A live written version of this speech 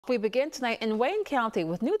We begin tonight in Wayne County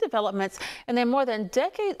with new developments in a more than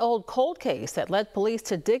decade-old cold case that led police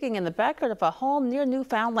to digging in the backyard of a home near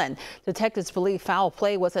Newfoundland. Detectives believe foul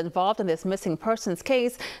play was involved in this missing persons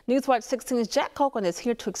case. Newswatch 16's Jack Colquhoun is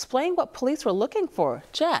here to explain what police were looking for.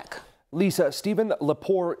 Jack. Lisa, Stephen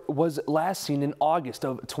Lepore was last seen in August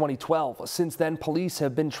of 2012. Since then, police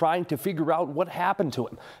have been trying to figure out what happened to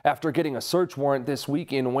him. After getting a search warrant this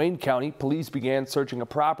week in Wayne County, police began searching a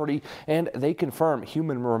property and they confirm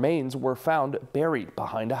human remains were found buried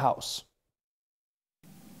behind a house.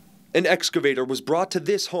 An excavator was brought to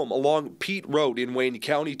this home along Peet Road in Wayne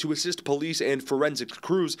County to assist police and forensics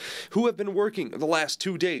crews who have been working the last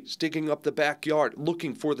 2 days digging up the backyard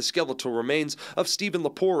looking for the skeletal remains of Stephen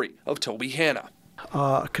Lepore of Toby Hanna.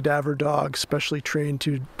 A cadaver dog specially trained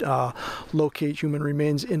to locate human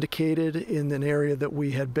remains indicated in an area that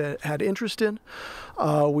we had interest in.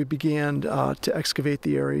 We began to excavate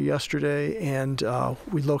the area yesterday, and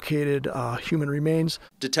we located human remains.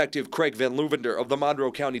 Detective Craig Van Luvender of the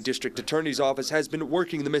Monroe County District Attorney's Office has been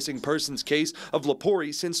working the missing persons case of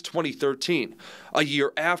Lepore since 2013, a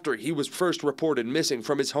year after he was first reported missing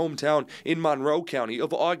from his hometown in Monroe County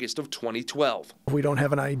of August of 2012. We don't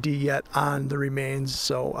have an ID yet on the remains,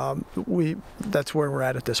 so that's where we're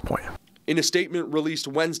at this point. In a statement released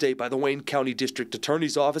Wednesday by the Wayne County District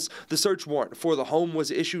Attorney's Office, the search warrant for the home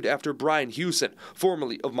was issued after Brian Hewson,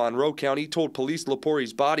 formerly of Monroe County, told police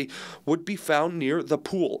Lepore's body would be found near the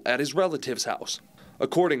pool at his relative's house.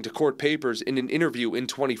 According to court papers, in an interview in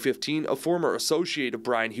 2015, a former associate of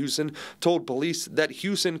Brian Hewson told police that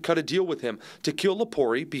Hewson cut a deal with him to kill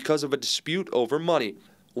Lepore because of a dispute over money.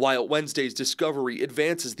 While Wednesday's discovery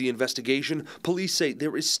advances the investigation, police say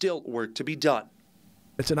there is still work to be done.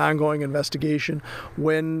 It's an ongoing investigation.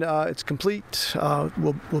 When it's complete,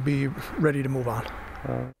 we'll be ready to move on.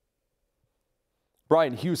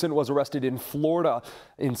 Brian Hewson was arrested in Florida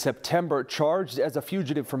in September, charged as a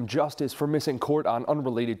fugitive from justice for missing court on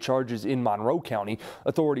unrelated charges in Monroe County.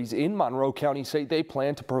 Authorities in Monroe County say they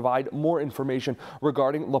plan to provide more information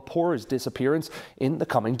regarding Lepore's disappearance in the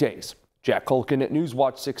coming days. Jack Colquhoun at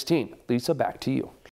Newswatch 16. Lisa, back to you.